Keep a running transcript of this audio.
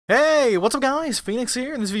Hey, what's up guys? Phoenix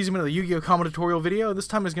here, and this video is another Yu-Gi-Oh! Combo tutorial video. This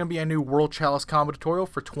time is going to be a new World Chalice combo tutorial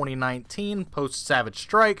for 2019 post-Savage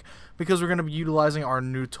Strike, because we're going to be utilizing our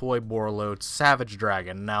new toy Borreload Savage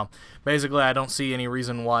Dragon. Now, basically I don't see any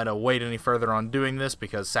reason why to wait any further on doing this,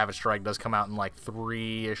 because Savage Strike does come out in like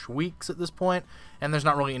 3-ish weeks at this point, and there's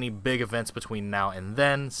not really any big events between now and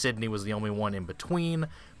then. Sydney was the only one in between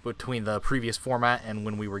the previous format and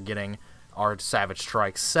when we were getting our Savage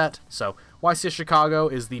Strike set. So YCS Chicago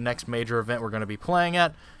is the next major event we're going to be playing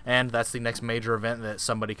at, and that's the next major event that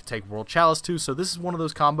somebody could take World Chalice to. So this is one of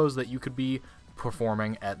those combos that you could be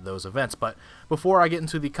performing at those events. But before I get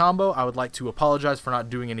into the combo, I would like to apologize for not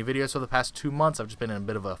doing any videos for the past 2 months. I've just been in a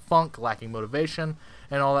bit of a funk, lacking motivation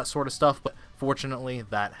and all that sort of stuff, but fortunately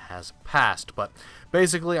that has passed. But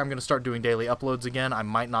basically I'm going to start doing daily uploads again. I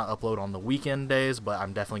might not upload on the weekend days, but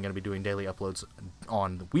I'm definitely going to be doing daily uploads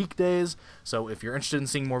on the weekdays. So if you're interested in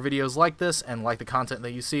seeing more videos like this and like the content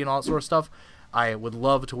that you see and all that sort of stuff, I would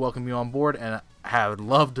love to welcome you on board, and I would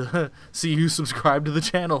love to see you subscribe to the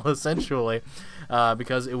channel, essentially,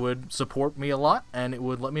 because it would support me a lot, and it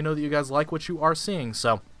would let me know that you guys like what you are seeing.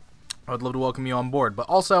 So I would love to welcome you on board. But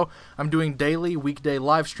also, I'm doing daily weekday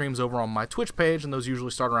live streams over on my Twitch page, and those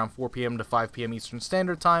usually start around 4 p.m. to 5 p.m. Eastern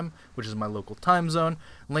Standard Time, which is my local time zone.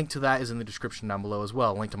 Link to that is in the description down below as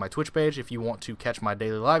well. Link to my Twitch page if you want to catch my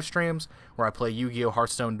daily live streams, where I play Yu-Gi-Oh!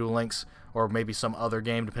 Hearthstone, Duel Links, or maybe some other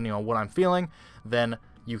game depending on what I'm feeling. Then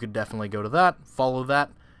you could definitely go to that, follow that,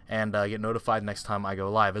 and get notified next time I go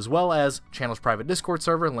live, as well as channel's private Discord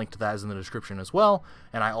server. Link to that is in the description as well,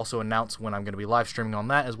 and I also announce when I'm going to be live streaming on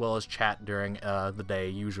that, as well as chat during the day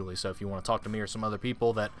usually. So if you want to talk to me or some other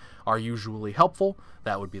people that are usually helpful,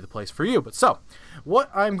 that would be the place for you. But so, what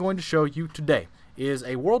I'm going to show you today is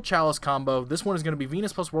a World Chalice combo. This one is going to be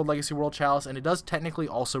Venus plus World Legacy World Chalice, and it does technically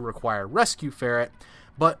also require Rescue Ferret,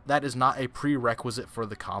 but that is not a prerequisite for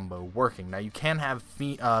the combo working. Now, you can have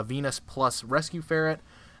Venus plus Rescue Ferret,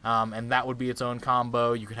 and that would be its own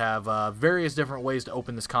combo. You could have various different ways to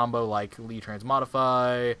open this combo, like Lee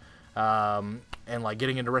Transmodify, and like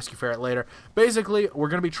getting into Rescue Ferret later. Basically, we're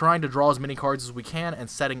going to be trying to draw as many cards as we can and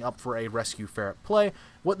setting up for a Rescue Ferret play.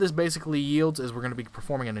 What this basically yields is we're going to be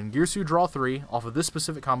performing an Ngirsu Draw 3 off of this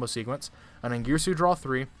specific combo sequence, an Ngirsu Draw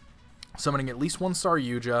 3, summoning at least one Star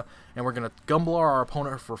Yuja, and we're going to Gumblar our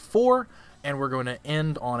opponent for 4, and we're going to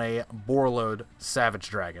end on a Borreload Savage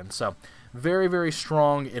Dragon. So, very, very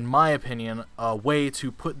strong, in my opinion, a way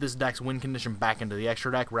to put this deck's win condition back into the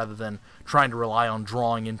extra deck, rather than trying to rely on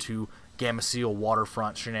drawing into Gamma Seal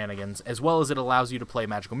Waterfront shenanigans, as well as it allows you to play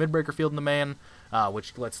Magical Midbreaker Field in the main,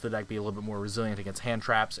 which lets the deck be a little bit more resilient against hand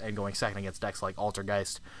traps, and going second against decks like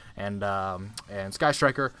Altergeist and Sky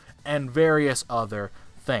Striker, and various other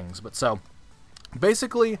things. But so,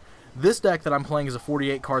 basically, this deck that I'm playing is a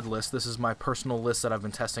 48 card list. This is my personal list that I've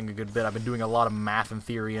been testing a good bit. I've been doing a lot of math and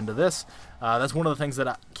theory into this. That's one of the things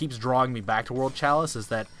that keeps drawing me back to World Chalice, is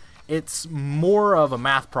that it's more of a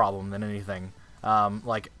math problem than anything.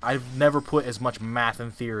 Like, I've never put as much math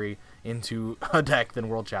and theory into a deck than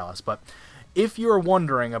World Chalice. But if you're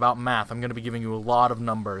wondering about math, I'm going to be giving you a lot of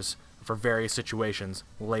numbers for various situations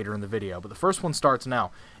later in the video. But the first one starts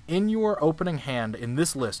now. In your opening hand, in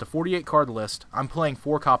this list, a 48 card list, I'm playing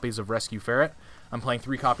 4 copies of Rescue Ferret. I'm playing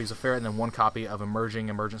 3 copies of Ferret and then 1 copy of Emerging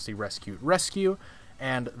Emergency Rescue,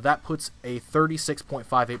 and that puts a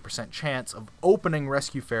 36.58% chance of opening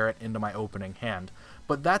Rescue Ferret into my opening hand.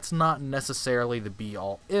 But that's not necessarily the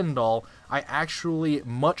be-all, end-all. I actually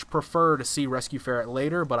much prefer to see Rescue Ferret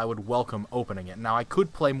later, but I would welcome opening it. Now, I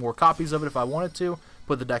could play more copies of it if I wanted to,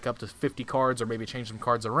 put the deck up to 50 cards, or maybe change some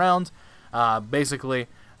cards around. Basically,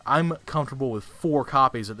 I'm comfortable with 4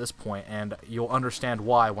 copies at this point, and you'll understand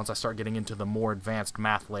why once I start getting into the more advanced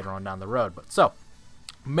math later on down the road. But so,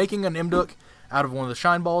 making an Imduk out of one of the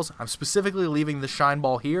Shine Balls, I'm specifically leaving the Shine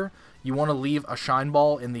Ball here. You want to leave a Shine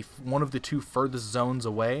Ball in the one of the 2 furthest zones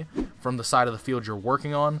away from the side of the field you're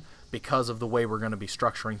working on, because of the way we're going to be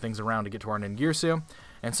structuring things around to get to our Ningirsu.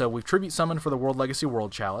 And so we've Tribute Summoned for the World Legacy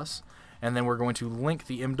World Chalice, and then we're going to link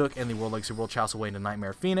the Imduk and the World Legacy World Chalice away into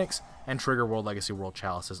Nightmare Phoenix, and trigger World Legacy World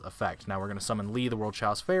Chalice's effect. Now we're going to summon Lee, the World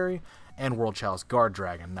Chalice Fairy, and World Chalice Guard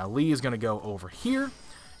Dragon. Now Lee is going to go over here,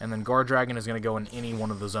 and then Guard Dragon is going to go in any one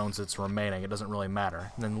of the zones that's remaining. It doesn't really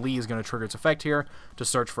matter. And then Lee is going to trigger its effect here to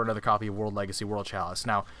search for another copy of World Legacy World Chalice.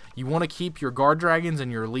 Now, you want to keep your Guard Dragons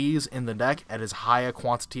and your Lees in the deck at as high a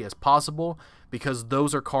quantity as possible, because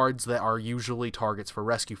those are cards that are usually targets for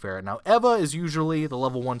Rescue Ferret. Now, Eva is usually the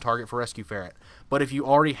level 1 target for Rescue Ferret, but if you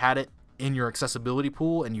already had it in your accessibility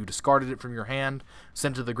pool and you discarded it from your hand,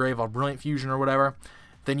 sent it to the grave on Brilliant Fusion or whatever,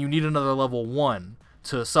 then you need another level 1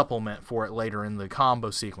 to supplement for it later in the combo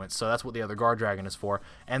sequence. So that's what the other Guard Dragon is for.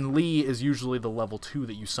 And Lee is usually the level 2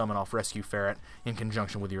 that you summon off Rescue Ferret in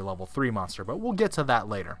conjunction with your level 3 monster, but we'll get to that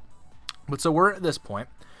later. But so we're at this point,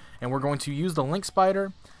 and we're going to use the Link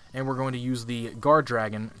Spider, and we're going to use the Guard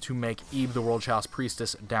Dragon to make Eve the World Chalice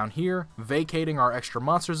Priestess down here, vacating our extra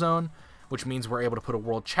monster zone, which means we're able to put a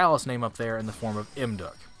World Chalice name up there in the form of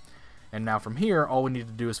Imduk. And now from here, all we need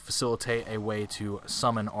to do is facilitate a way to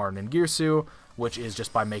summon our Ningirsu, which is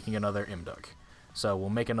just by making another Imduk. So we'll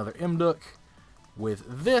make another Imduk with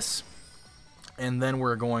this, and then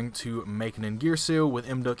we're going to make an Ningirsu with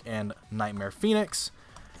Imduk and Nightmare Phoenix,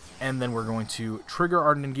 and then we're going to trigger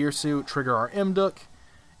our Ningirsu, trigger our Imduk.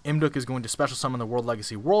 Imduk is going to special summon the World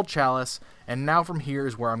Legacy World Chalice, and now from here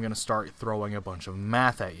is where I'm going to start throwing a bunch of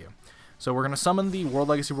math at you. So we're going to summon the World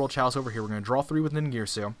Legacy World Chalice over here. We're going to draw 3 with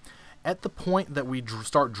Ningirsu. At the point that we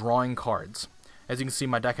start drawing cards, as you can see,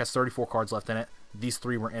 my deck has 34 cards left in it. These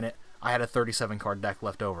 3 were in it. I had a 37 card deck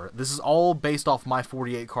left over. This is all based off my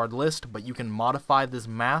 48 card list, but you can modify this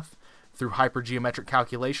math through hypergeometric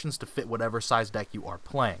calculations to fit whatever size deck you are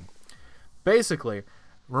playing. Basically,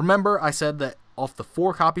 remember I said that off the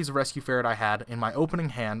 4 copies of Rescue Ferret I had, in my opening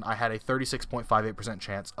hand, I had a 36.58%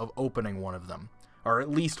 chance of opening one of them, or at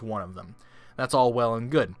least one of them. That's all well and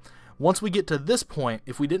good. Once we get to this point,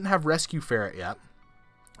 if we didn't have Rescue Ferret yet,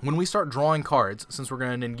 when we start drawing cards, since we're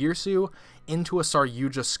going to Ningirsu into a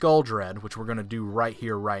Saryuja Skull Dread, which we're going to do right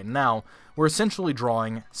here, right now, we're essentially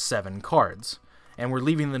drawing 7 cards. And we're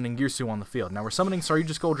leaving the Ningirsu on the field. Now we're summoning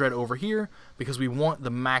Saryuja Skull Dread over here because we want the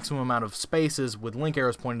maximum amount of spaces with link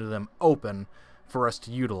arrows pointing to them open for us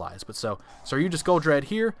to utilize. But so, Saryuja Skull Dread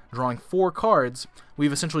here, drawing 4 cards,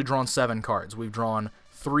 we've essentially drawn 7 cards. We've drawn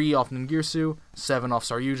 3 off Ningirsu, 7 off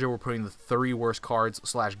Saryuja. We're putting the 3 worst cards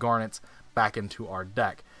 / garnets back into our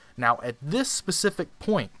deck. Now, at this specific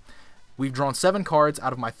point, we've drawn 7 cards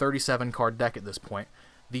out of my 37 card deck at this point.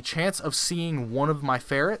 The chance of seeing one of my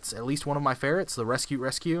ferrets, at least one of my ferrets, the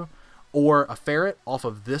Rescue, or a ferret off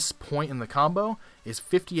of this point in the combo is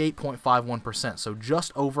 58.51%. So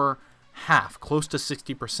just over half, close to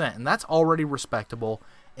 60%. And that's already respectable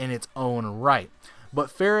in its own right. But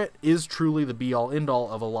Ferret is truly the be-all, end-all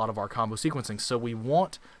of a lot of our combo sequencing, so we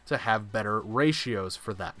want to have better ratios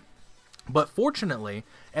for that. But fortunately,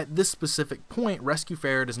 at this specific point, Rescue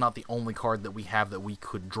Ferret is not the only card that we have that we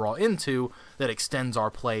could draw into that extends our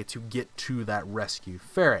play to get to that Rescue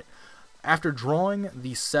Ferret. After drawing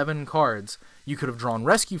these 7 cards, you could have drawn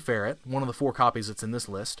Rescue Ferret, one of the 4 copies that's in this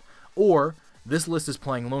list, or this list is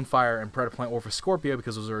playing Lone Fire and Predaplant Orpheus Scorpio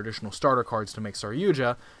because those are additional starter cards to make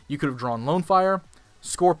Saryuja. You could have drawn Lone Fire,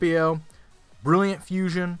 Scorpio, Brilliant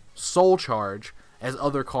Fusion, Soul Charge as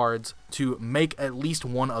other cards to make at least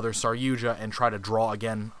one other Saryuja and try to draw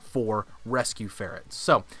again for Rescue Ferrets.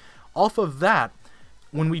 So, off of that,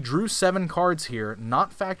 when we drew 7 cards here,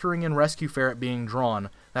 not factoring in Rescue Ferret being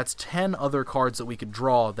drawn, that's 10 other cards that we could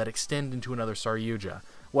draw that extend into another Saryuja.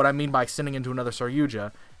 What I mean by extending into another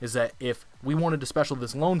Saryuja is that if we wanted to special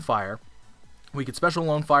this Lone Fire, we could special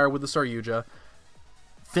Lone Fire with the Saryuja,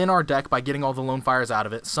 thin our deck by getting all the Lone Fires out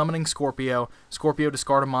of it, summoning Scorpio, Scorpio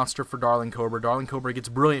discard a monster for Darling Cobra, Darling Cobra gets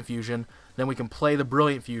Brilliant Fusion, then we can play the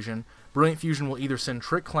Brilliant Fusion. Brilliant Fusion will either send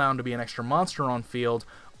Trick Clown to be an extra monster on field,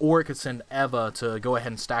 or it could send Eva to go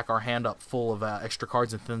ahead and stack our hand up full of extra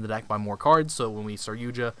cards and thin the deck by more cards, so when we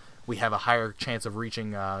Saryuja, we have a higher chance of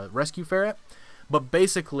reaching Rescue Ferret. But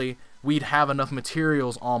basically, we'd have enough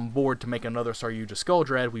materials on board to make another Saryuja Skull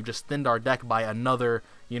Dread. We've just thinned our deck by another,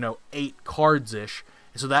 8 cards-ish,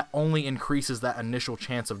 so that only increases that initial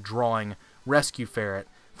chance of drawing Rescue Ferret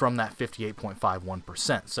from that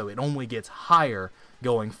 58.51%. So it only gets higher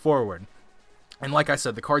going forward. And like I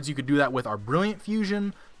said, the cards you could do that with are Brilliant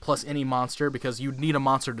Fusion plus any monster, because you'd need a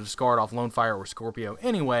monster to discard off Lone Fire or Scorpio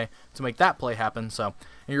anyway to make that play happen. So,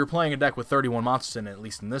 and you're playing a deck with 31 monsters in it, at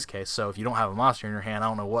least in this case. So if you don't have a monster in your hand, I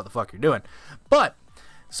don't know what the fuck you're doing. But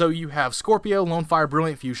so you have Scorpio, Lone Fire,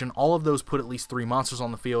 Brilliant Fusion. All of those put at least 3 monsters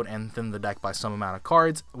on the field and thin the deck by some amount of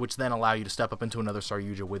cards, which then allow you to step up into another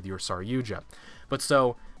Saryuja with your Saryuja. But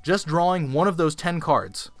so just drawing one of those 10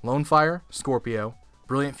 cards, Lone Fire, Scorpio,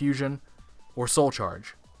 Brilliant Fusion, or Soul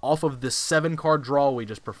Charge, off of this 7 card draw we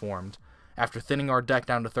just performed, after thinning our deck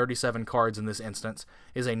down to 37 cards in this instance,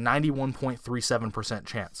 is a 91.37%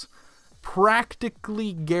 chance.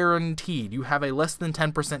 Practically guaranteed. You have a less than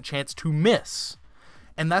 10% chance to miss.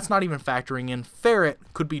 And that's not even factoring in Ferret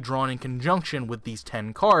could be drawn in conjunction with these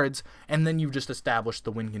 10 cards, and then you've just established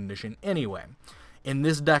the win condition anyway. In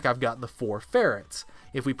this deck, I've got the 4 Ferrets.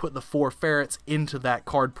 if we put the 4 ferrets into that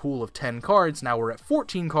card pool of 10 cards, now we're at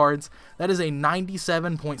 14 cards, that is a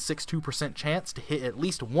 97.62% chance to hit at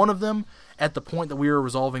least one of them at the point that we are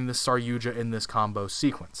resolving this Saryuja in this combo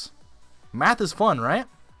sequence. Math is fun, right?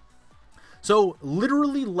 So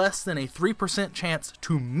literally less than a 3% chance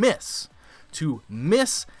to miss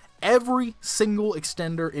every single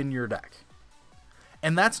extender in your deck.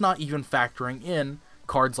 And that's not even factoring in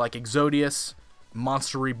cards like Exodius,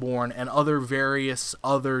 Monster Reborn, and other various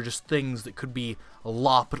other just things that could be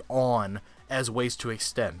lopped on as ways to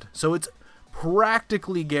extend. So it's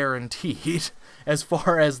practically guaranteed as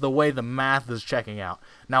far as the way the math is checking out.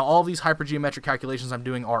 Now, all these hypergeometric calculations I'm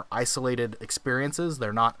doing are isolated experiences.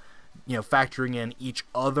 They're not, you know, factoring in each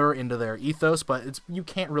other into their ethos, but you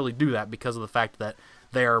can't really do that because of the fact that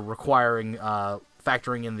they are requiring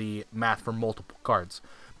factoring in the math for multiple cards.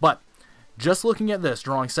 But just looking at this,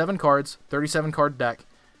 drawing 7 cards, 37 card deck,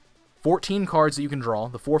 14 cards that you can draw,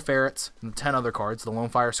 the 4 ferrets, and the 10 other cards, the Lone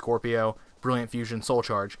Fire, Scorpio, Brilliant Fusion, Soul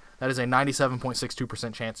Charge, that is a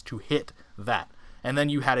 97.62% chance to hit that. And then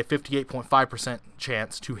you had a 58.5%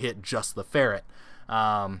 chance to hit just the ferret,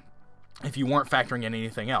 if you weren't factoring in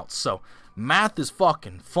anything else. So, math is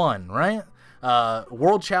fucking fun, right?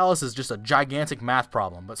 World Chalice is just a gigantic math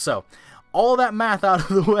problem. But so, all that math out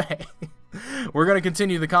of the way, we're going to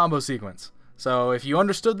continue the combo sequence. So if you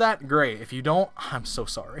understood that, great. If you don't, I'm so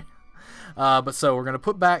sorry. But so we're going to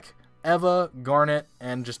put back Eva, Garnet,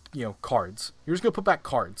 and just, you know, cards. You're just going to put back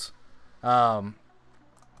cards. Doesn't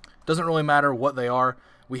really matter what they are.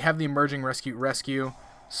 We have the Emerging Rescue,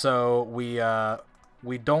 so we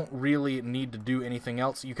don't really need to do anything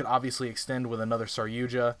else. You could obviously extend with another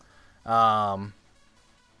Saryuja.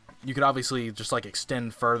 You could obviously just like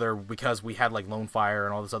extend further because we had like Lone Fire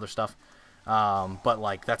and all this other stuff. But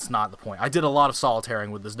like that's not the point. I did a lot of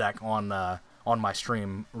solitairing with this deck on my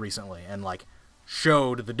stream recently and like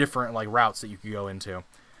showed the different like routes that you could go into.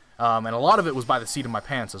 And a lot of it was by the seat of my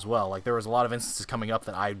pants as well. Like there was a lot of instances coming up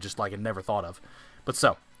that I just like had never thought of. But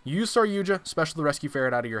so, you use Saryuja, special the Rescue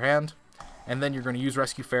Ferret out of your hand, and then you're going to use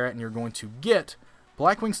Rescue Ferret and you're going to get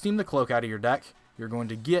Blackwing Steam the Cloak out of your deck. You're going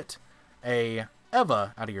to get a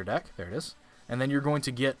Eva out of your deck. There it is. And then you're going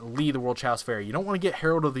to get Lee the World Chalice Fairy. You don't want to get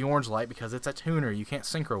Herald of the Orange Light because it's a tuner. You can't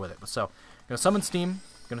synchro with it. But so, you're going to summon Steam,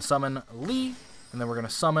 going to summon Lee, and then we're going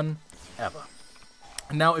to summon Eva.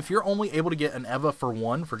 Now, if you're only able to get an Eva for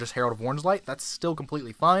 1 for just Herald of Orange Light, that's still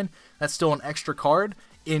completely fine. That's still an extra card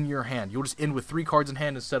in your hand. You'll just end with 3 cards in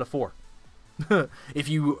hand instead of 4. If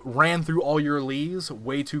you ran through all your Lees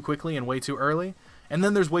way too quickly and way too early. And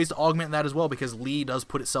then there's ways to augment that as well because Lee does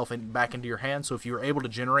put itself back into your hand. So if you're able to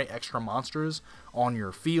generate extra monsters on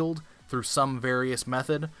your field through some various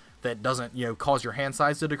method that doesn't, you know, cause your hand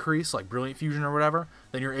size to decrease, like Brilliant Fusion or whatever,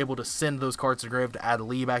 then you're able to send those cards to grave to add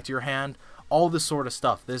Lee back to your hand. All this sort of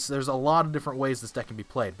stuff. There's a lot of different ways this deck can be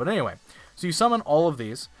played. But anyway, so you summon all of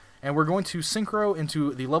these, and we're going to synchro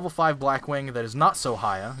into the level 5 Blackwing that is not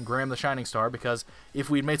Sohaya, Graham the Shining Star, because if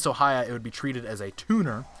we'd made Sohaya, it would be treated as a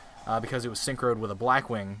tuner, because it was synchroed with a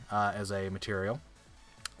Blackwing as a material.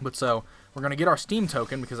 But so, we're going to get our Steam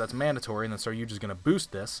token, because that's mandatory, and then Saryuja is going to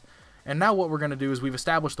boost this. And now what we're going to do is we've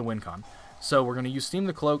established the win con. So we're going to use Steam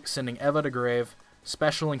the Cloak, sending Eva to grave,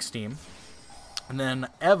 specialing Steam. And then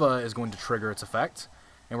Eva is going to trigger its effect,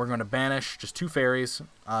 and we're going to banish just 2 fairies.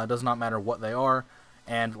 Does not matter what they are.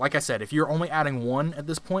 And like I said, if you're only adding 1 at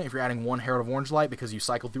this point, if you're adding 1 Herald of Orange Light because you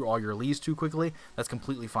cycled through all your Lees too quickly, that's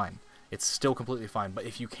completely fine. It's still completely fine. But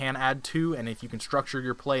if you can add 2, and if you can structure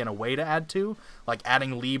your play in a way to add 2, like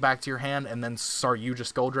adding Lee back to your hand and then Saryuja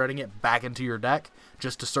Skull Dreading it back into your deck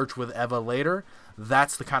just to search with Eva later,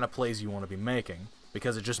 that's the kind of plays you want to be making.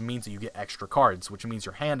 Because it just means that you get extra cards, which means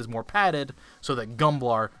your hand is more padded so that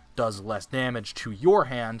Gumblar does less damage to your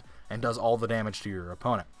hand and does all the damage to your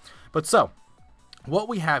opponent. But so, what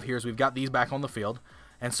we have here is we've got these back on the field,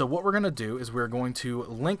 and so what we're going to do is we're going to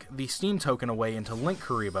link the Steam token away into Link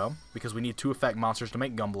Karibo, because we need 2 effect monsters to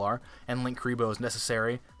make Gumblar, and Link Karibo is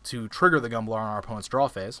necessary to trigger the Gumblar on our opponent's draw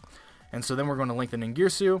phase. And so then we're going to link the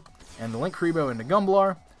Ningirsu and the Link Karibo into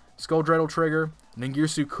Gumblar. Skull Dread will trigger.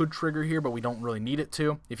 Ningirsu could trigger here, but we don't really need it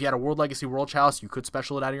to. If you had a World Legacy World Chalice, you could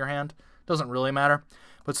special it out of your hand. Doesn't really matter.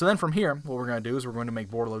 But so then from here, what we're going to do is we're going to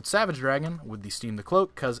make Borderload Savage Dragon with the Steam the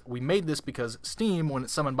Cloak, because we made this because Steam, when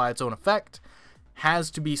it's summoned by its own effect,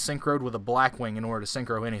 has to be synchroed with a Blackwing in order to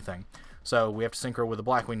synchro anything. So we have to synchro with a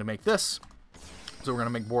Blackwing to make this. So we're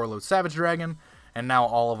going to make Borderload Savage Dragon, and now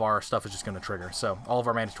all of our stuff is just going to trigger. So all of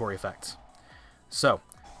our mandatory effects. So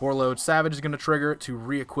Borderload Savage is going to trigger to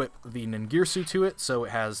re-equip the Ningirsu to it, so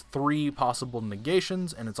it has 3 possible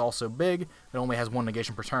negations, and it's also big. It only has 1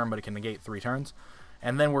 negation per turn, but it can negate 3 turns.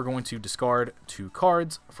 And then we're going to discard 2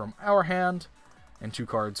 cards from our hand and 2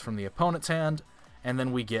 cards from the opponent's hand, and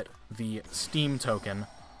then we get the Steam token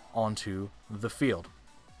onto the field.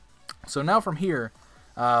 So now from here,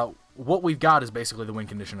 what we've got is basically the win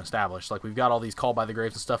condition established. Like, we've got all these Call by the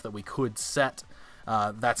Graves and stuff that we could set.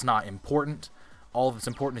 That's not important. All that's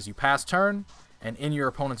important is you pass turn, and in your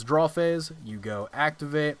opponent's draw phase, you go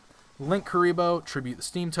activate Link Karibo, tribute the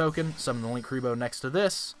Steam token, summon the Link Karibo next to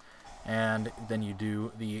this, and then you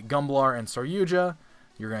do the Gumblar and Saryuja.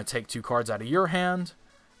 You're going to take 2 cards out of your hand,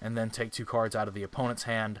 and then take 2 cards out of the opponent's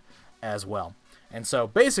hand as well. And so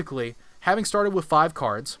basically, having started with 5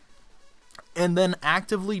 cards, and then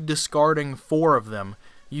actively discarding 4 of them,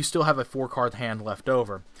 you still have a 4-card hand left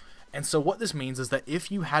over. And so what this means is that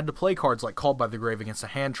if you had to play cards like Called by the Grave against a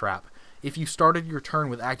hand trap, if you started your turn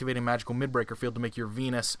with activating Magical Midbreaker Field to make your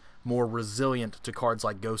Venus more resilient to cards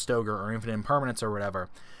like Ghost Ogre or Infinite Impermanence or whatever,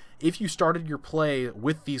 if you started your play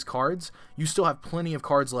with these cards, you still have plenty of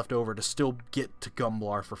cards left over to still get to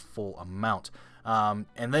Gumblar for full amount. And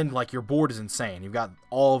then, like, your board is insane. You've got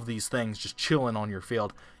all of these things just chilling on your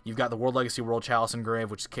field. You've got the World Legacy World Chalice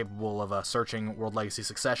Engrave, which is capable of searching World Legacy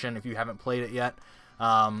Succession if you haven't played it yet.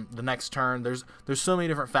 The next turn, there's so many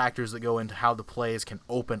different factors that go into how the plays can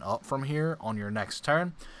open up from here on your next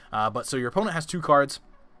turn. But so your opponent has 2 cards,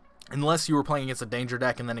 unless you were playing against a danger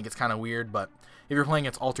deck, and then it gets kind of weird. But if you're playing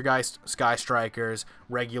against Altergeist, Sky Strikers,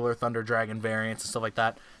 regular Thunder Dragon variants, and stuff like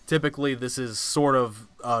that, typically this is sort of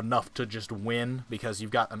enough to just win, because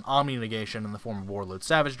you've got an Omni negation in the form of Warlord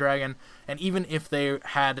Savage Dragon. And even if they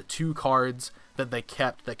had 2 cards that they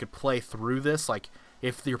kept that could play through this, like,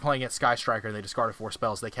 if you're playing against Sky Striker, they discarded 4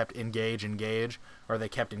 spells. They kept Engage, or they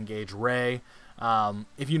kept Engage Ray.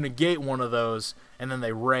 If you negate one of those, and then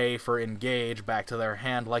they Ray for Engage back to their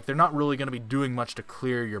hand, like, they're not really going to be doing much to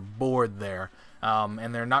clear your board there.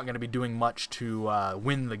 And they're not going to be doing much to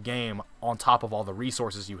win the game on top of all the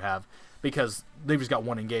resources you have, because they've just got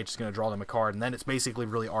 1 Engage that's going to draw them a card, and then it's basically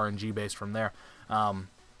really RNG based from there.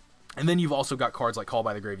 And then you've also got cards like Call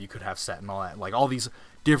by the Grave you could have set and all that. Like, all these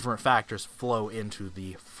different factors flow into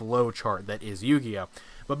the flow chart that is Yu-Gi-Oh!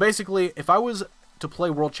 But basically, if I was to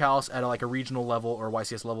play World Chalice at a regional level or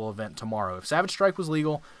YCS level event tomorrow, if Savage Strike was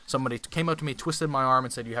legal, somebody came up to me, twisted my arm,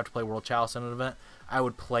 and said you have to play World Chalice in an event, I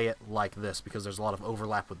would play it like this, because there's a lot of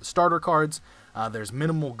overlap with the starter cards. There's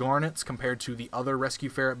minimal garnets compared to the other Rescue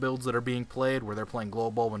Ferret builds that are being played, where they're playing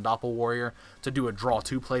Glow Bulb and Doppel Warrior to do a draw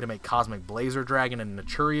 2 play to make Cosmic Blazer Dragon and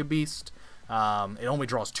Naturia Beast. It only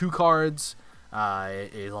draws 2 cards.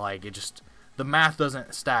 The math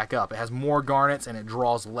doesn't stack up. It has more garnets and it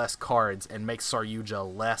draws less cards and makes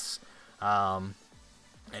Saryuja less. And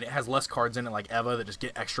it has less cards in it, like Eva, that just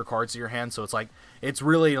get extra cards to your hand. So it's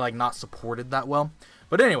really not supported that well.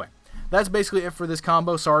 But anyway, that's basically it for this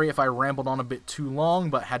combo. Sorry if I rambled on a bit too long,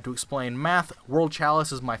 but had to explain math. World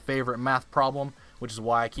Chalice is my favorite math problem, which is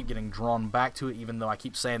why I keep getting drawn back to it, even though I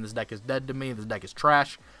keep saying this deck is dead to me, this deck is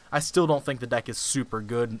trash. I still don't think the deck is super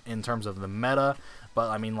good in terms of the meta, but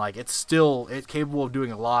I mean, it's capable of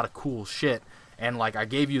doing a lot of cool shit. And I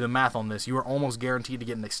gave you the math on this, you are almost guaranteed to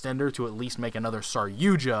get an extender to at least make another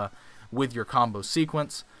Saryuja with your combo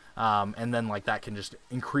sequence. And then that can just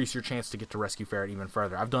increase your chance to get to Rescue Ferret even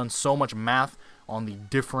further. I've done so much math on the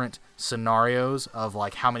different scenarios of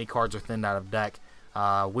how many cards are thinned out of deck,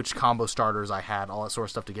 which combo starters I had, all that sort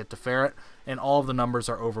of stuff to get to Ferret, and all of the numbers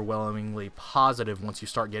are overwhelmingly positive once you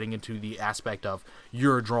start getting into the aspect of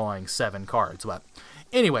you're drawing 7 cards. But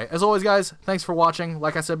anyway, as always, guys, thanks for watching.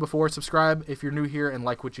 Like I said before, subscribe if you're new here and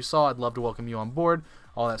like what you saw. I'd love to welcome you on board,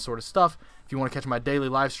 all that sort of stuff. If you want to catch my daily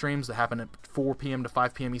live streams that happen at 4 p.m. to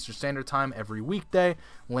 5 p.m. Eastern Standard Time every weekday,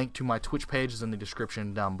 link to my Twitch page is in the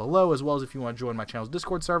description down below, as well as if you want to join my channel's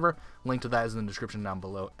Discord server, link to that is in the description down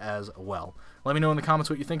below as well. Let me know in the comments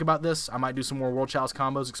what you think about this. I might do some more World Chalice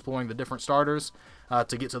combos exploring the different starters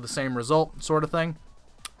to get to the same result, sort of thing.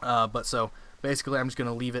 But so basically, I'm just going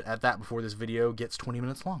to leave it at that before this video gets 20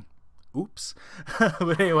 minutes long. Oops.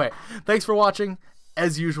 But anyway, thanks for watching.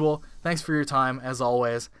 As usual, thanks for your time, as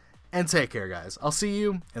always. And take care, guys. I'll see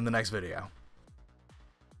you in the next video.